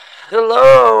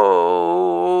Hello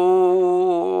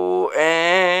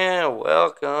and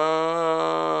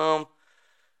welcome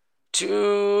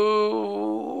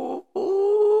to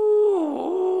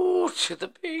the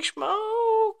Big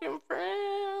Smoke and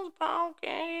Friends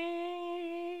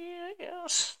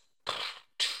podcast.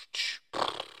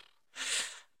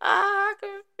 I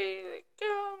can feel it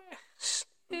coming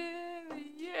in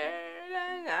the air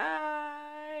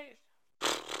tonight.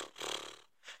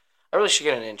 I really should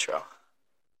get an intro.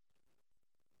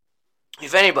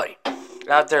 If anybody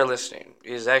out there listening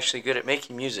is actually good at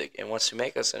making music and wants to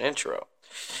make us an intro,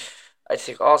 I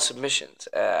take all submissions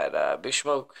at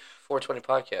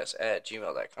BigSmoke420podcast at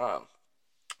gmail.com.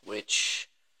 Which,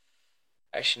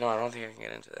 actually, no, I don't think I can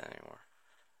get into that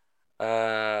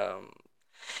anymore.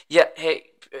 Yeah, hey,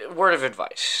 word of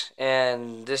advice.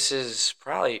 And this is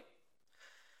probably.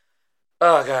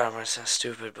 Oh god, I'm gonna sound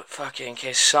stupid, but fuck it, in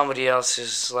case somebody else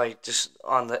is like just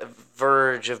on the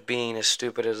verge of being as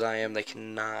stupid as I am, they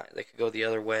could go the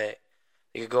other way.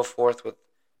 They could go forth with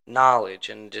knowledge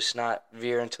and just not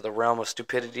veer into the realm of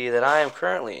stupidity that I am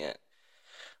currently in.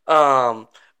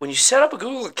 When you set up a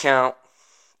Google account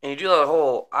and you do the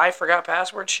whole I forgot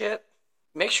password shit,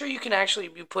 make sure you can actually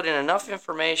put in enough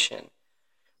information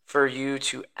for you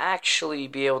to actually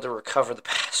be able to recover the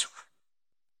password.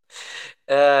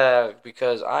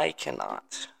 Because I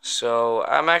cannot. So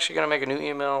I'm actually gonna make a new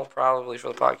email probably for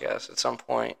the podcast at some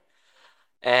point,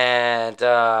 and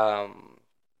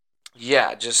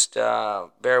yeah, just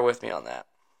bear with me on that.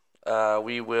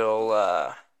 We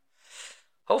will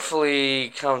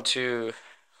hopefully come to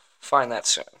find that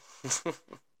soon.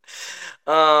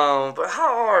 But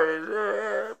how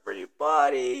are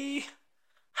everybody?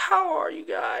 How are you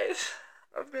guys?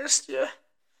 I missed you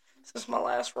since my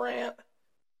last rant.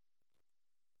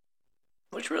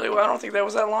 Which really, well, I don't think that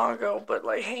was that long ago. But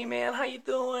like, hey man, how you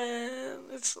doing?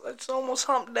 It's almost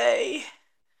Hump Day.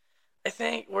 I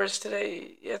think. Where's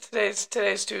today? Yeah,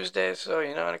 today's Tuesday. So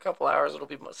in a couple hours it'll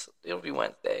be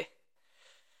Wednesday.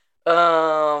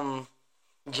 Um,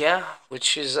 yeah,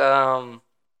 which is so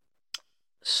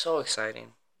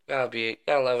exciting. Gotta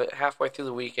love it. Halfway through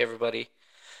the week, everybody.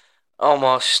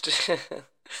 Almost.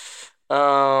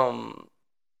 um,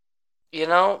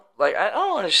 like I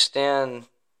don't understand.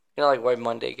 Like why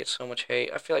Monday gets so much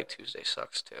hate. I feel like Tuesday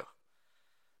sucks too.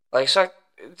 Like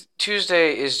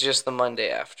Tuesday is just the Monday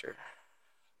after.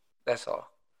 That's all.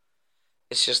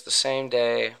 It's just the same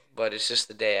day, but it's just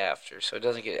the day after. So it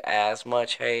doesn't get as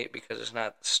much hate because it's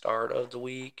not the start of the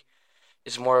week.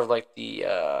 It's more of like the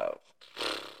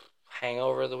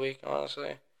hangover of the week,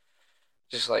 honestly.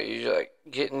 Just like you're like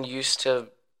getting used to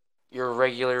your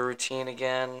regular routine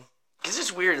again. Cause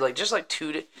it's weird, like just like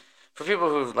for people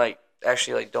who like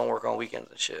actually like don't work on weekends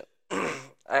and shit.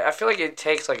 I feel like it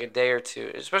takes like a day or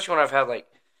two, especially when I've had like,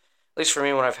 at least for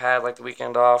me, when I've had like the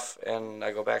weekend off and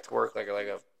I go back to work like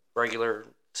a regular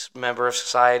member of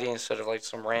society instead of like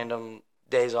some random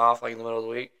days off like in the middle of the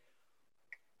week.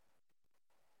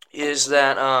 Is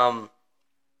that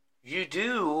you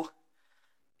do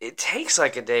it takes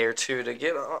like a day or two to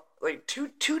get like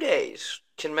two days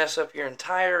can mess up your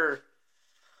entire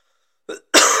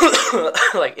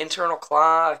like internal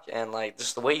clock and like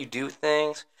just the way you do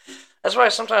things. That's why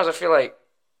sometimes I feel like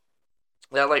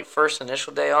that like first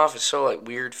initial day off is so like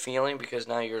weird feeling because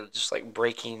now you're just like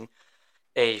breaking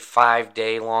a 5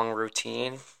 day long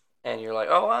routine and you're like,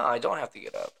 oh wow, I don't have to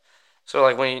get up. So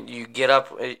like when you get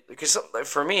up, because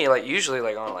for me, like usually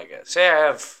like on like say I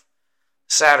have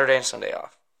Saturday and Sunday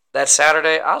off. That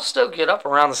Saturday, I'll still get up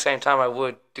around the same time I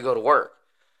would to go to work,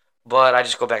 but I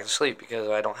just go back to sleep because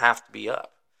I don't have to be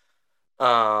up.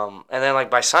 And then like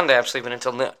by Sunday, I'm sleeping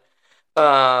until noon.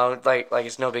 Like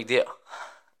it's no big deal.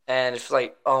 And it's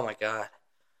like, oh my god,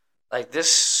 like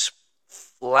this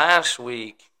last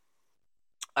week,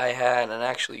 I had an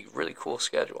actually really cool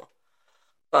schedule.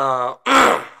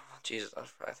 Jesus,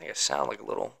 I think I sound like a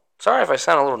little. Sorry if I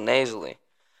sound a little nasally,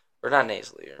 or not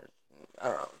nasally, or I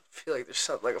don't know. I feel like there's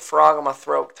something like a frog in my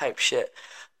throat type shit.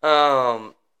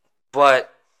 But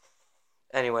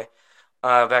anyway,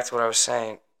 back to what I was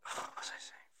saying. What was I saying?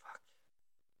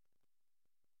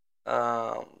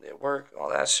 At work, all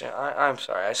that shit. I'm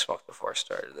sorry, I smoked before I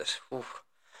started this. Oof.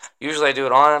 Usually I do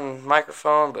it on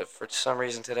microphone, but for some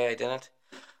reason today I didn't.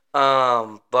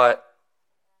 But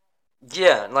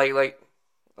yeah, like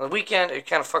on the weekend it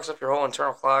kind of fucks up your whole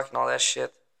internal clock and all that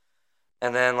shit.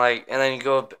 And then you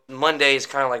go Monday is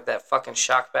kind of like that fucking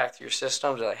shock back to your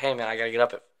system. To like, hey man, I gotta get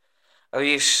up at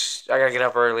least I gotta get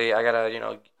up early. I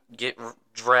gotta get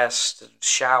dressed,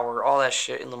 shower, all that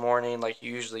shit in the morning like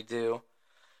you usually do.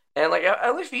 And like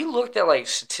if you looked at like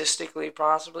statistically,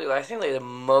 possibly, like, I think like the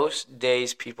most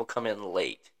days people come in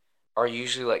late are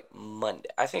usually like Monday.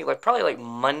 I think like probably like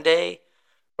Monday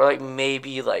or like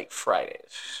maybe like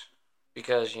Fridays,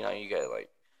 because you get like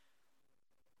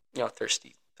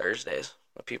thirsty Thursdays.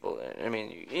 People, I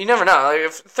mean, you never know. Like,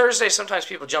 if Thursday, sometimes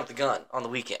people jump the gun on the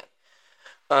weekend,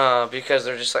 because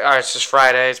they're just like, all right, it's just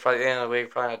Friday. It's probably the end of the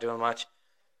week. Probably not doing much.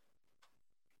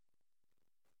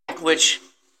 Which,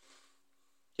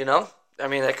 I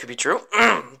mean, that could be true.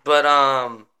 But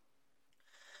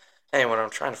anyway, what I'm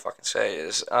trying to fucking say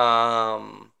is,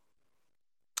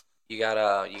 you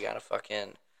gotta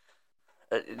fucking.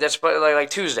 That's like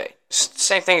Tuesday.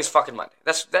 Same thing as fucking Monday.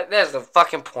 That's the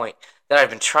fucking point that I've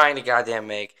been trying to goddamn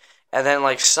make. And then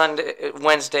like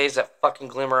Wednesdays, that fucking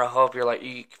glimmer of hope. You're like,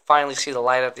 you finally see the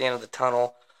light at the end of the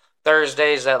tunnel.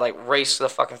 Thursdays, that like race to the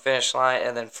fucking finish line,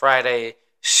 and then Friday,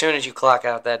 as soon as you clock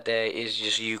out that day, is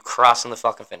just you crossing the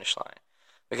fucking finish line.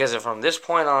 Because from this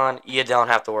point on, you don't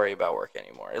have to worry about work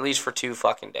anymore, at least for 2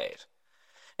 fucking days.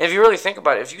 And if you really think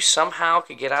about it, if you somehow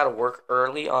could get out of work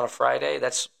early on a Friday,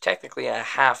 that's technically a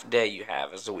half day you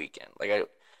have as the weekend. Like,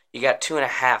 you got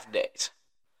 2.5 days.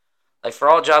 Like, for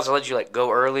all jobs that let you like go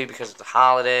early because it's a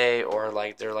holiday, or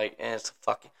like they're like, it's a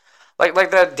fucking like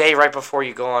that day right before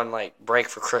you go on like break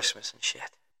for Christmas and shit.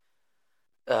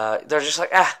 They're just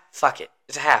like, fuck it,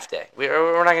 it's a half day.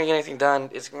 We're not gonna get anything done.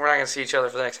 We're not gonna see each other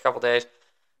for the next couple days.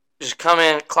 Just come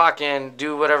in, clock in,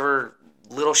 do whatever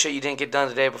little shit you didn't get done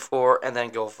the day before, and then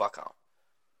go fuck home.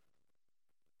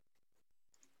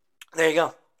 There you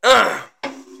go.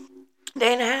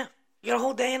 Day and a half. You got a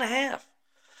whole day and a half.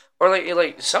 Or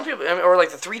like some people, or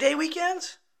like the 3-day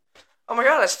weekends. Oh my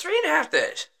god, that's 3.5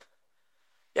 days.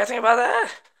 You gotta think about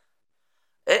that.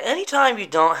 Anytime you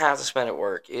don't have to spend at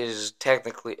work is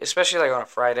technically, especially like on a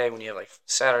Friday when you have like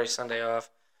Saturday, Sunday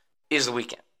off, is the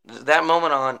weekend. That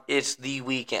moment on, it's the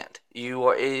weekend.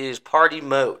 It is party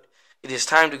mode. It is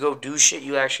time to go do shit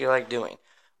you actually like doing,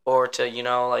 or to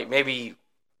like maybe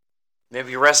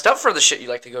rest up for the shit you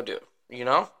like to go do.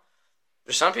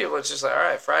 For some people, it's just like, all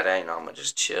right, Friday, I'm gonna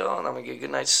just chill and I'm gonna get a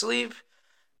good night's sleep,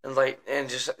 and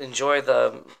just enjoy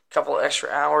the couple extra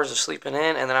hours of sleeping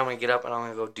in, and then I'm gonna get up and I'm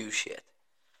gonna go do shit.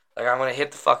 Like, I'm gonna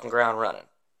hit the fucking ground running.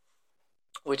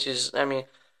 Which is, I mean,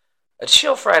 a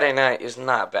chill Friday night is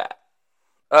not bad.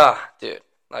 Dude.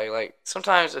 Like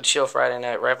sometimes a chill Friday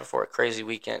night right before a crazy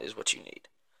weekend is what you need.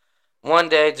 One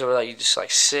day to like you just like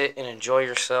sit and enjoy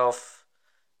yourself,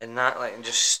 and not like and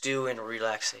just stew in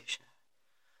relaxation,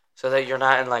 so that you're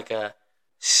not in like a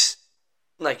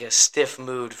stiff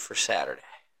mood for Saturday.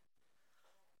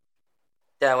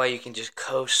 That way you can just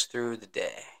coast through the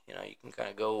day. You can kind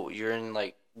of go. You're in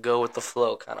like go with the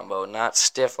flow kind of mode, not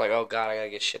stiff like, oh god, I gotta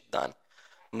get shit done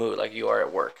mood like you are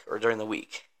at work or during the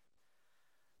week.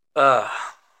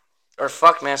 Or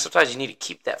fuck, man. Sometimes you need to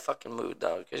keep that fucking mood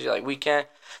though, because you're like, we can't.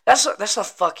 That's a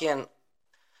fucking.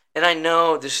 And I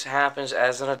know this happens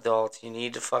as an adult. You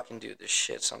need to fucking do this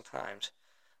shit sometimes.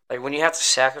 Like when you have to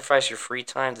sacrifice your free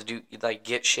time to do like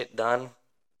get shit done,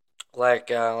 like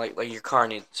your car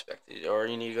needs inspected, or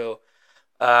you need to go,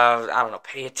 I don't know,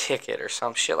 pay a ticket or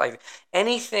some shit like that.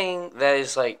 Anything that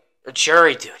is like a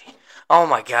jury duty. Oh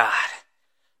my god.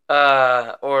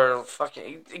 Or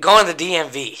fucking going to the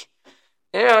DMV.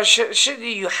 Shit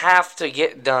you have to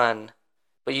get done,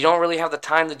 but you don't really have the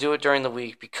time to do it during the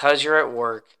week because you're at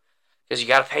work, because you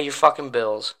got to pay your fucking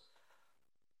bills.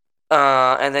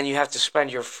 And then you have to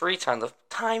spend your free time, the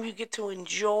time you get to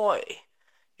enjoy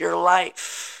your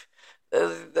life,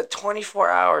 the 24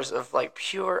 hours of like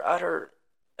pure, utter,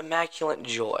 immaculate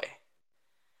joy,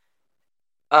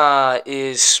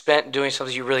 is spent doing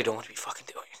something you really don't want to be fucking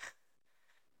doing.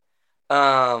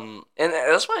 And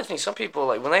that's why I think some people,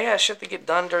 like, when they have shit to get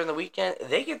done during the weekend,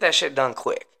 they get that shit done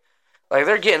quick. Like,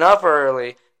 they're getting up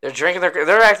early, they're drinking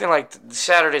they're acting like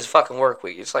Saturday's fucking work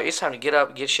week. It's like, it's time to get up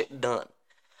and get shit done.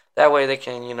 That way they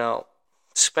can,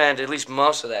 spend at least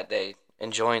most of that day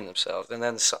enjoying themselves, and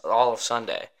then all of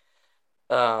Sunday.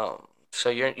 So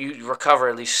you recover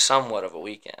at least somewhat of a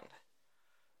weekend.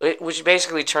 Which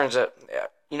basically turns up,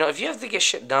 if you have to get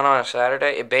shit done on a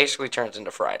Saturday, it basically turns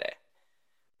into Friday.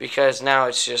 Because now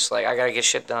it's just like, I gotta get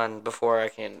shit done before I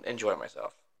can enjoy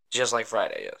myself. Just like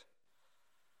Friday is.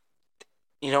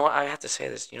 You know what? I have to say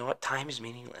this. You know what? Time is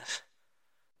meaningless.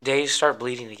 Days start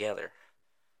bleeding together.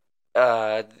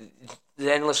 The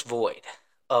endless void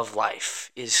of life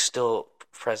is still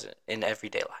present in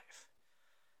everyday life.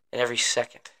 In every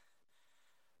second.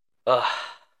 I'm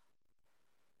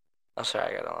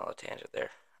sorry, I got on a little tangent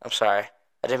there. I'm sorry.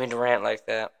 I didn't mean to rant like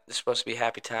that. It's supposed to be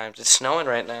happy times. It's snowing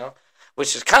right now.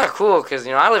 Which is kind of cool because,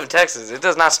 I live in Texas. It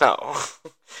does not snow.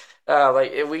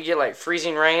 We get, like,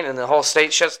 freezing rain and the whole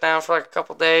state shuts down for, like, a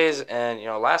couple days. And,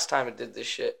 last time it did this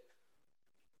shit,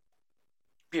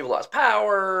 people lost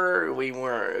power. We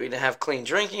didn't have clean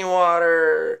drinking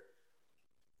water.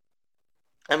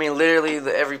 I mean, literally,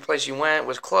 every place you went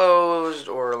was closed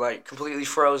or like completely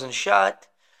frozen shut.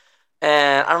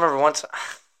 And I remember once,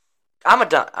 I'm a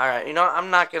dumb. All right, I'm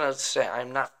not gonna say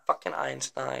I'm not fucking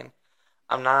Einstein.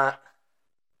 I'm not.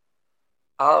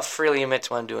 I'll freely admit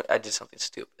to when I did something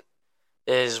stupid.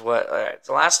 Is what? All right,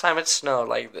 the last time it snowed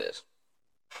like this,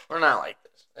 or not like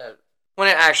this, when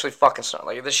it actually fucking snowed,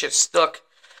 like this shit stuck.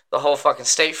 The whole fucking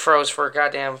state froze for a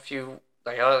goddamn few,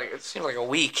 like it seemed like a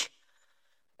week,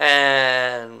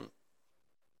 and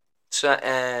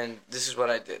and this is what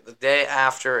I did. The day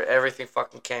after everything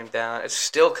fucking came down, it's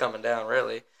still coming down,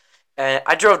 really. And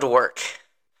I drove to work.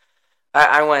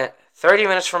 I went 30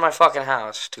 minutes from my fucking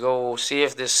house to go see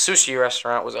if this sushi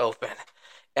restaurant was open.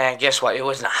 And guess what? It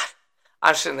was not.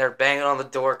 I'm sitting there banging on the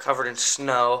door covered in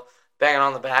snow, banging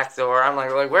on the back door. I'm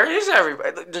like, where is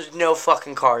everybody? There's no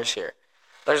fucking cars here.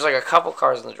 There's like a couple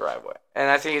cars in the driveway.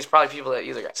 And I think it's probably people that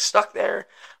either got stuck there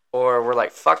or were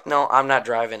like, fuck no, I'm not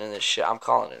driving in this shit. I'm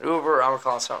calling an Uber. I'm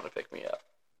calling something to pick me up.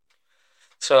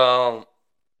 So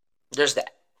there's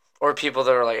that. Or people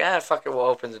that are like, fuck it, we'll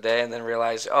open today, and then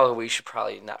realize, oh, we should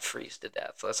probably not freeze to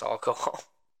death. Let's all go home.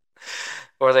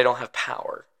 Or they don't have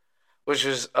power. Which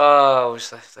was, it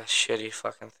was that shitty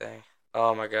fucking thing.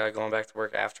 Oh my god, going back to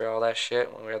work after all that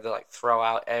shit, when we had to like throw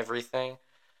out everything,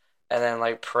 and then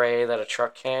like pray that a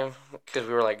truck came, because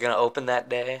we were like gonna open that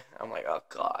day. I'm like, oh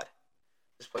god,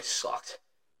 this place sucked.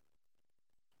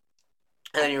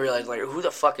 And then you realize, like, who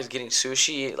the fuck is getting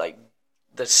sushi, like,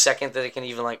 the second that it can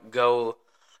even, like, go...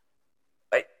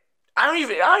 Like, I don't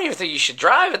even think you should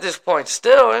drive at this point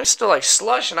still. It's still, like,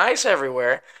 slush and ice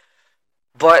everywhere.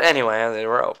 But anyway, they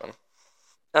were open.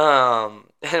 And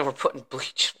we're putting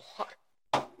bleach in water.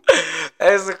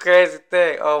 That's the crazy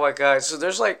thing. Oh, my God. So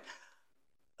there's, like,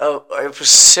 a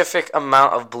specific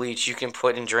amount of bleach you can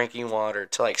put in drinking water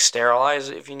to, like, sterilize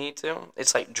it if you need to.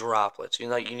 It's, like, droplets. You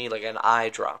need, like, an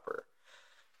eyedropper.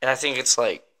 And I think it's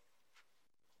like,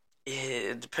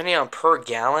 depending on per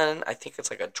gallon, I think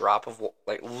it's like a drop of,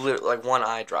 like one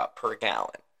eye drop per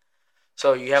gallon.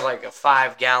 So you have like a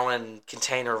 5-gallon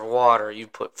container of water, you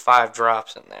put 5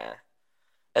 drops in there.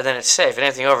 And then it's safe. And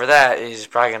anything over that is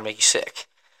probably going to make you sick.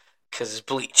 Because it's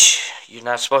bleach. You're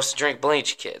not supposed to drink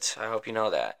bleach, kids. I hope you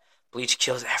know that. Bleach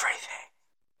kills everything.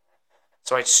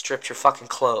 So I stripped your fucking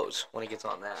clothes when it gets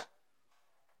on that.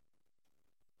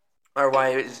 Or why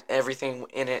is everything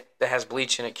in it that has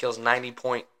bleach in it kills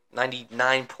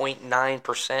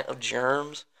 99.9% of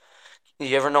germs?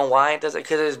 You ever know why it does it?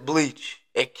 Because it's bleach.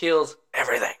 It kills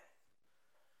everything.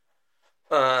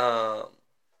 But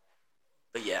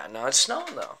yeah, no, it's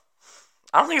snowing though.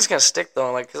 I don't think it's gonna stick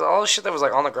though, like, because all the shit that was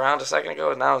like on the ground a second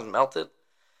ago now is melted.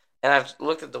 And I've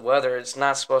looked at the weather; it's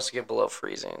not supposed to get below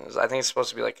freezing. I think it's supposed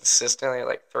to be like consistently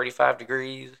like 35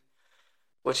 degrees,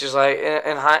 which is like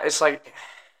it's like.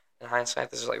 In hindsight,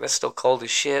 that's still cold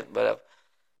as shit, but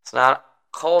it's not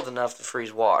cold enough to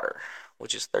freeze water,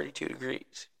 which is 32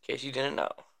 degrees, in case you didn't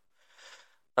know.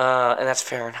 And that's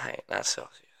Fahrenheit, not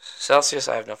Celsius. Celsius,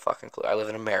 I have no fucking clue. I live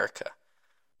in America.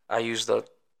 I use the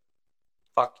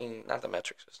fucking, not the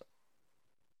metric system.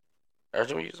 Or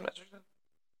do we use the metric system?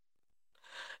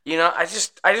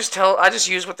 I just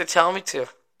use what they tell me to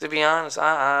be honest.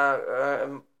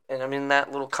 And I'm in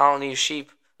that little colony of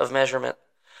sheep of measurement.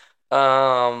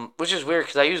 Which is weird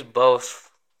because I use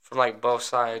both from like both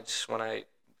sides when I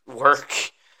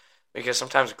work, because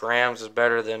sometimes grams is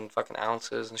better than fucking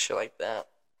ounces and shit like that.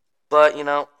 But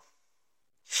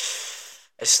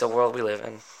it's the world we live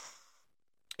in.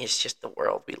 It's just the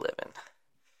world we live in,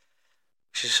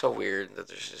 which is so weird that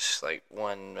there's just like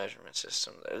one measurement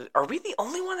system. Are we the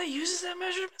only one that uses that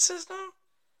measurement system?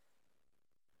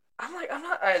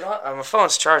 My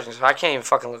phone's charging, so I can't even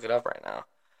fucking look it up right now.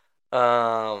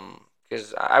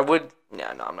 Because I would,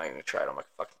 I'm not even gonna try it on my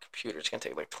fucking computer. It's gonna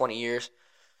take like 20 years.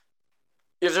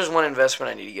 If there's one investment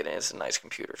I need to get in, it's a nice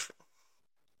computer.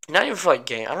 Not even for like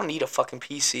game. I don't need a fucking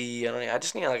PC. I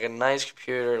just need like a nice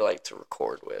computer like to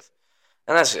record with,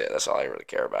 and that's it. That's all I really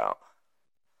care about.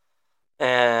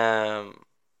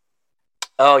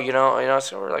 So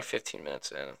we're like 15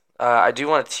 minutes in. I do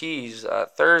want to tease.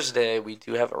 Thursday we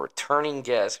do have a returning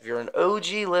guest. If you're an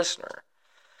OG listener.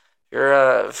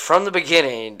 You're from the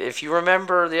beginning. If you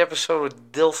remember the episode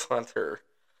with Dilf Hunter,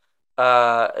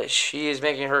 she is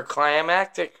making her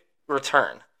climactic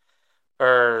return,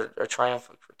 or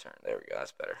triumphant return. There we go.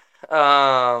 That's better.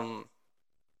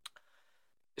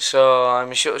 So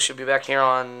she'll be back here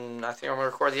on. I think I'm gonna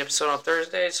record the episode on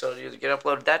Thursday, so it'll either get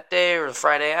uploaded that day or the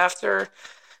Friday after.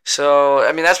 So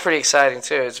that's pretty exciting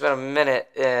too. It's been a minute,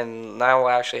 and now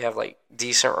we'll actually have like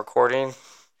decent recording.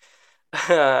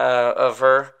 of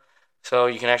her, so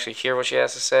you can actually hear what she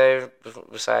has to say.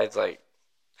 Besides, like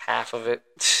half of it,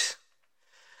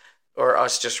 or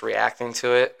us just reacting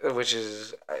to it, which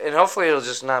is, and hopefully it'll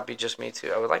just not be just me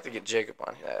too. I would like to get Jacob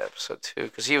on that episode too,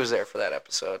 because he was there for that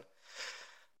episode.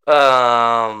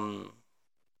 Um,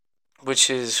 which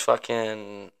is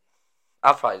fucking.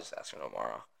 I'll probably just ask him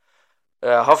tomorrow.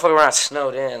 Hopefully we're not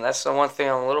snowed in. That's the one thing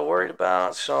I'm a little worried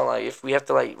about. So like, if we have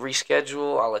to like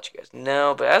reschedule, I'll let you guys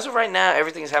know. But as of right now,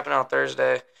 everything's happening on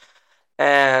Thursday,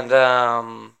 and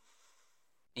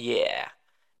yeah.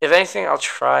 If anything, I'll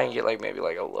try and get like maybe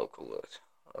like a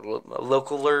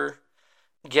localer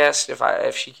guest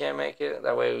if she can't make it.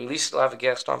 That way, at least we'll have a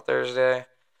guest on Thursday.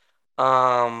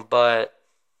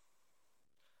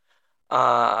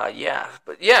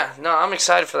 But yeah, no, I'm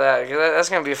excited for that. That's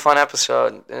gonna be a fun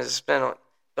episode. It's been a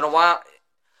while.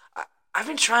 I've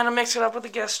been trying to mix it up with the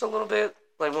guests a little bit,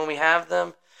 like when we have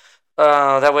them.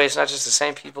 That way it's not just the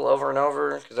same people over and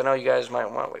over. Because I know you guys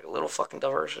might want like a little fucking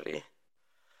diversity.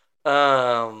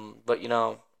 But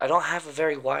I don't have a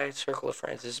very wide circle of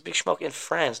friends. This is Big Smoke and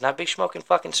Friends, not Big Smoke and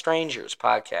fucking Strangers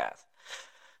podcast.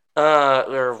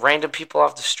 Or random people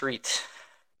off the street,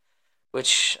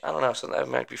 which I don't know. So that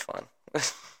might be fun.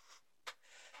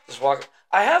 Just walk.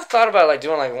 I have thought about like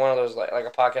doing like one of those like a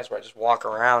podcast where I just walk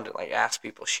around and like ask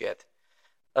people shit,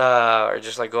 or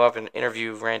just like go up and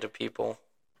interview random people.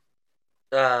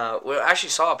 We actually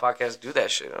saw a podcast do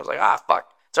that shit. And I was like,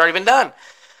 fuck, it's already been done.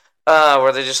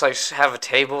 Where they just like have a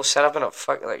table set up in a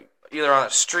fuck like either on a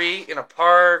street in a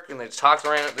park, and they just talk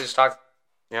around. They just talk,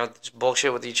 just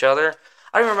bullshit with each other.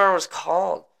 I don't even remember what it's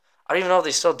called. I don't even know if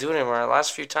they still do it anymore. The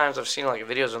last few times I've seen like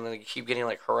videos of them, they keep getting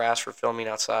like harassed for filming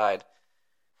outside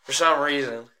for some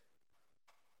reason.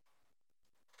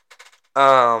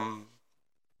 Um,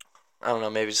 I don't know.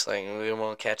 Maybe it's like we don't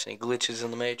want to catch any glitches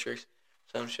in the Matrix,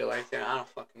 some shit like that. I don't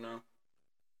fucking know.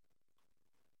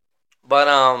 But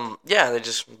yeah, they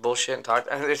just bullshit and talk.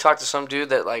 And they talk to some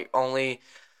dude that like only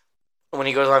when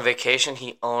he goes on vacation,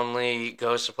 he only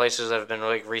goes to places that have been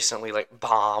like recently like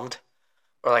bombed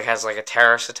or like has like a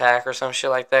terrorist attack or some shit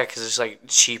like that because it's like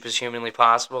cheap as humanly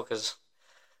possible because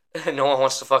no one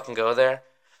wants to fucking go there.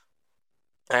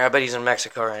 I bet he's in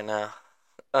Mexico right now.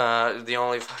 The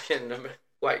only fucking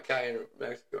white guy in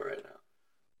Mexico right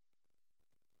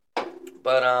now.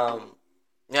 But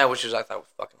yeah, which was I thought was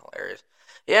fucking hilarious.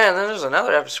 Yeah, and then there's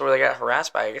another episode where they got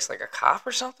harassed by I guess like a cop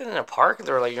or something in a park, and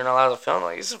they were like, "You're not allowed to film."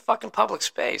 Like, this is a fucking public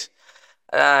space.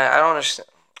 I don't understand.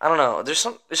 I don't know. There's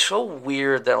some. It's so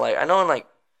weird that like I know in like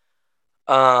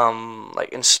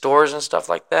in stores and stuff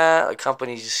like that, like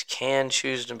companies can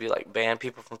choose to be like ban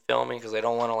people from filming because they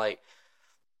don't want to like.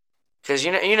 Because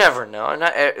you never know,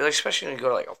 not especially when you go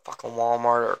to like a fucking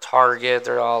Walmart or Target,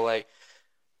 they're all like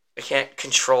they can't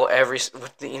control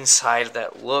what the inside of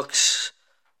that looks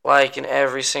like in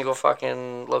every single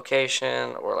fucking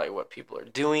location or like what people are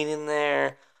doing in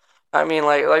there. I mean,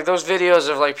 like those videos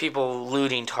of like people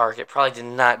looting Target probably did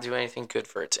not do anything good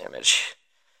for its image.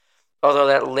 Although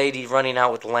that lady running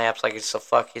out with lamps like it's a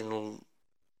fucking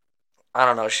I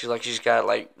don't know, she's got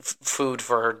like food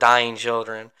for her dying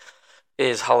children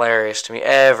is hilarious to me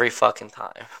every fucking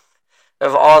time.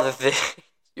 Of all the things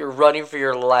you're running for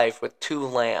your life with two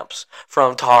lamps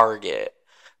from Target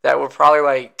that were probably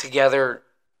like together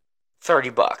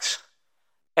 $30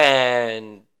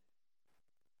 and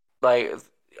like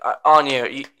on you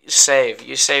you save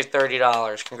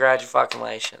 $30.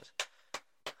 Congratulations.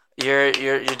 You're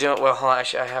doing well. Hold on,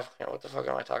 actually, I have. What the fuck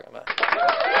am I talking about?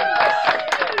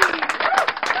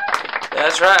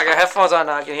 That's right. I got headphones on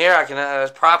now. I can hear. I can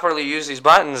properly use these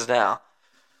buttons now.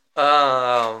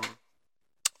 God,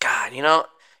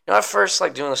 at first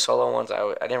like doing the solo ones,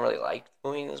 I didn't really like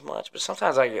doing as much, but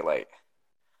sometimes I get like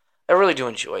I really do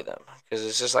enjoy them because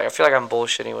it's just like I feel like I'm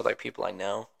bullshitting with like people I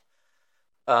know.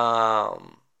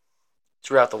 Um,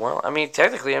 throughout the world. I mean,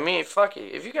 technically, fuck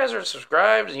it. If you guys are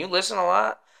subscribed and you listen a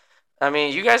lot, I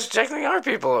mean, you guys technically are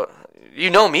people. You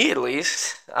know me at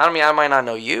least. I mean, I might not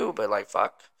know you, but like,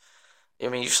 fuck. I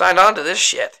mean, you signed on to this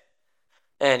shit,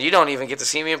 and you don't even get to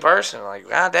see me in person. Like,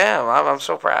 goddamn, I'm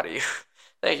so proud of you.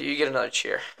 Thank you. You get another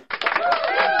cheer.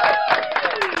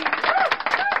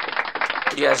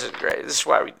 You guys are great. This is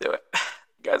why we do it.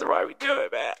 You guys are why we do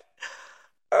it, man.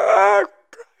 I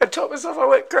told myself I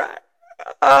wouldn't cry.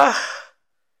 Uh,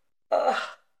 uh,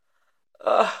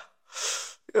 uh,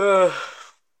 uh.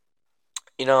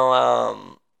 You know,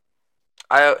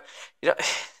 I, you know,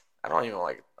 I don't even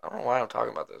like. I don't know why I'm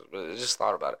talking about this, but I just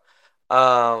thought about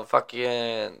it.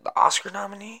 Fucking the Oscar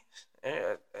nominees.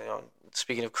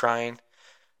 Speaking of crying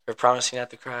or promising not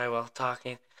to cry while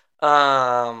talking.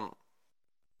 Um,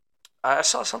 I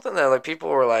saw something that like people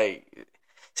were like,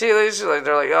 see, they're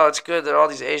like, oh, it's good that all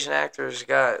these Asian actors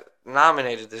got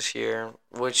nominated this year,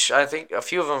 which I think a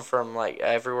few of them from like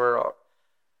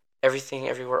everything,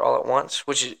 everywhere, all at once,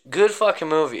 which is good fucking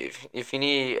movie. If you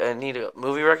need a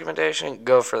movie recommendation,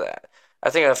 go for that. I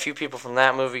think a few people from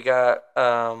that movie got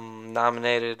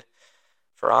nominated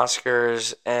for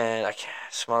Oscars, and I can't,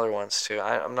 some other ones too.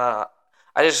 I'm not.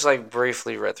 I just like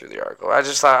briefly read through the article. I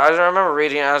just thought I remember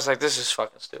reading it. I was like, this is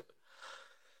fucking stupid.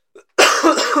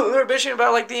 They're bitching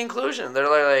about like the inclusion. They're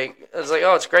like it's like,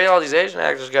 oh, it's great all these Asian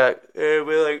actors got. But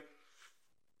like,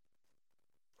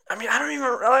 I mean, I don't even.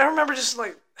 I remember just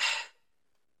like,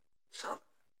 some,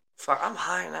 fuck. I'm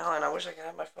high now, and I wish I could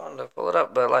have my phone to pull it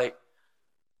up. But like,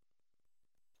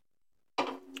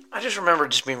 I just remember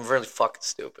just being really fucking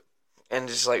stupid, and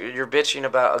just like you're bitching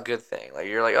about a good thing. Like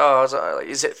you're like, oh,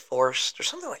 is it forced or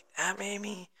something like that?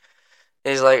 Maybe.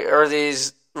 He's like, are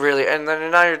these really? And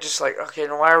then now you're just like, okay,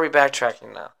 then why are we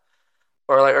backtracking now?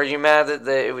 Or like, are you mad that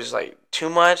it was like too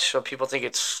much, so people think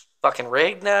it's fucking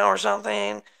rigged now or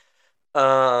something?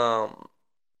 Like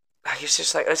it's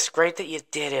just like it's great that you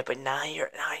did it, but now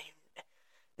it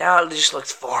just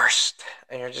looks forced,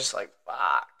 and you're just like,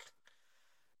 fuck.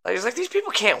 Like it's like these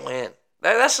people can't win.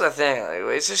 That's the thing.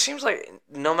 Like, it just seems like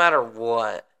no matter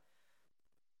what,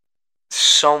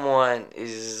 someone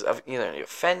is either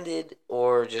offended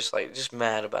or just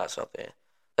mad about something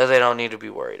that they don't need to be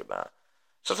worried about.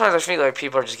 Sometimes I feel like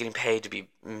people are just getting paid to be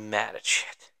mad at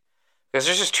shit because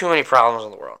there's just too many problems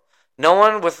in the world. No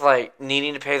one with like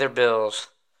needing to pay their bills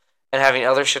and having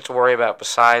other shit to worry about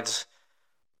besides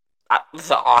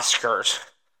the Oscars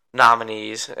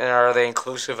nominees, and are they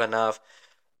inclusive enough?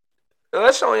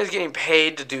 Unless someone is getting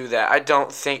paid to do that, I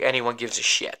don't think anyone gives a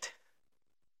shit.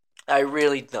 I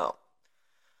really don't.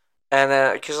 And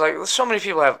then, because like so many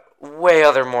people have way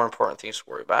other more important things to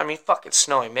worry about. I mean, fuck, it's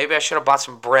snowing. Maybe I should have bought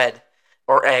some bread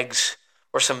or eggs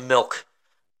or some milk.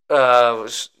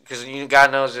 Because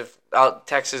God knows if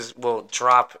Texas will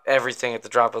drop everything at the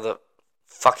drop of the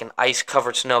fucking ice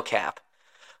covered snow cap.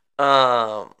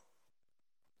 Um,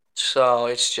 so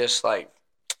it's just like,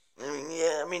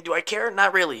 yeah, I mean, do I care?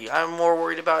 Not really. I'm more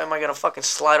worried about am I gonna fucking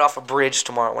slide off a bridge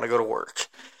tomorrow when I go to work.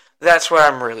 That's what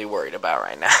I'm really worried about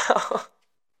right now.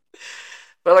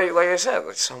 But like I said,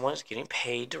 like someone's getting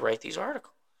paid to write these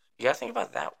articles. You gotta think about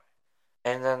it that way.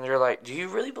 And then they're like, do you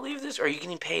really believe this? Or are you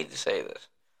getting paid to say this?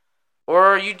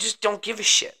 Or you just don't give a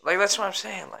shit? Like that's what I'm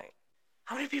saying. Like,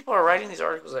 how many people are writing these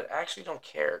articles that actually don't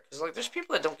care? Because like, there's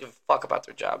people that don't give a fuck about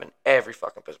their job in every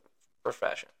fucking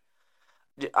profession.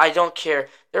 I don't care.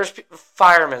 There's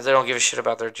firemen that don't give a shit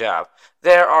about their job.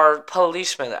 There are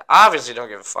policemen that obviously don't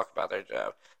give a fuck about their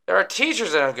job. There are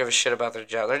teachers that don't give a shit about their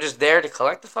job. They're just there to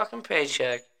collect the fucking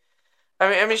paycheck.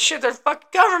 I mean, shit. They're fucking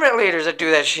government leaders that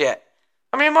do that shit.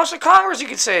 I mean, most of Congress, you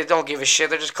could say, don't give a shit.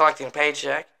 They're just collecting a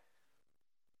paycheck.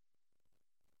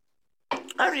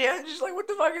 I mean, I'm just like, what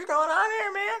the fuck is going on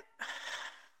here, man?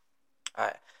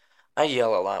 I I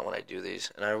yell a lot when I do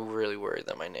these, and I really worry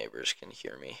that my neighbors can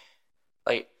hear me.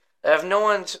 Like, I have no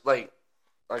one like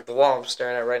the wall I'm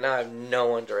staring at right now. I have no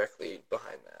one directly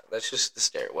behind that. That's just the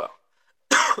stairwell.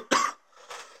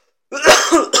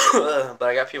 But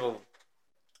I got people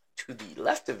to the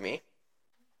left of me,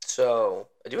 so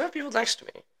I do have people next to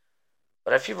me.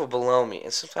 But I have people below me,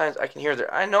 and sometimes I can hear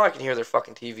I know I can hear their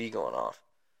fucking TV going off.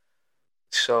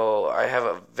 So I have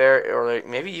a or like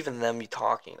maybe even them be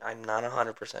talking. I'm not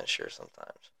 100% sure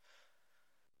sometimes.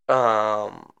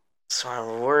 Um, so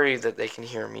I'm worried that they can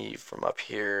hear me from up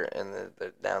here and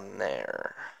they're down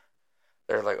there.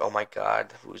 They're like, oh my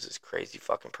god, who's this crazy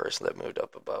fucking person that moved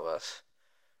up above us?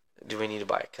 Do we need to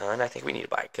buy a gun? I think we need to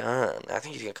buy a gun. I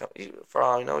think he's gonna come. For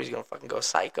all I know, he's gonna fucking go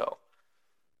psycho.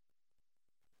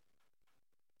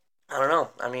 I don't know.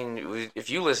 I mean, if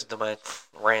you listen to my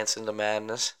rants into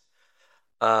madness,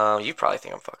 you probably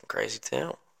think I'm fucking crazy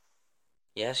too.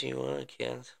 Yes, you would,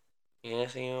 kids.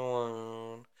 Yes, you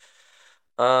would.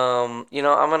 I'm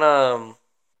gonna.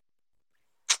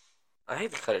 I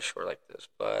hate to cut it short like this,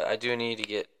 but I do need to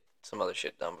get some other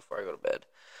shit done before I go to bed.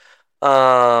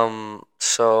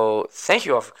 So thank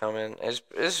you all for coming. This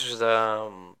was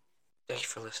thank you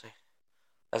for listening,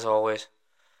 as always.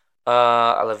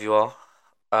 I love you all.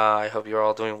 I hope you're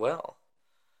all doing well,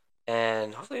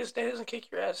 and hopefully this day doesn't kick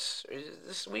your ass. Or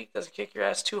this week doesn't kick your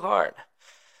ass too hard.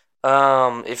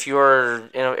 If you're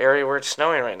in an area where it's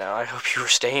snowing right now, I hope you are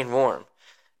staying warm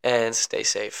and stay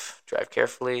safe. Drive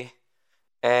carefully.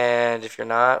 And if you're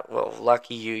not, well,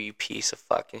 lucky you, you piece of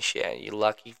fucking shit. You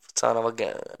lucky son of a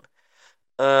gun.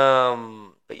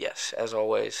 But yes, as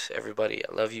always, everybody,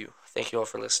 I love you. Thank you all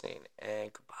for listening,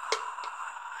 and goodbye.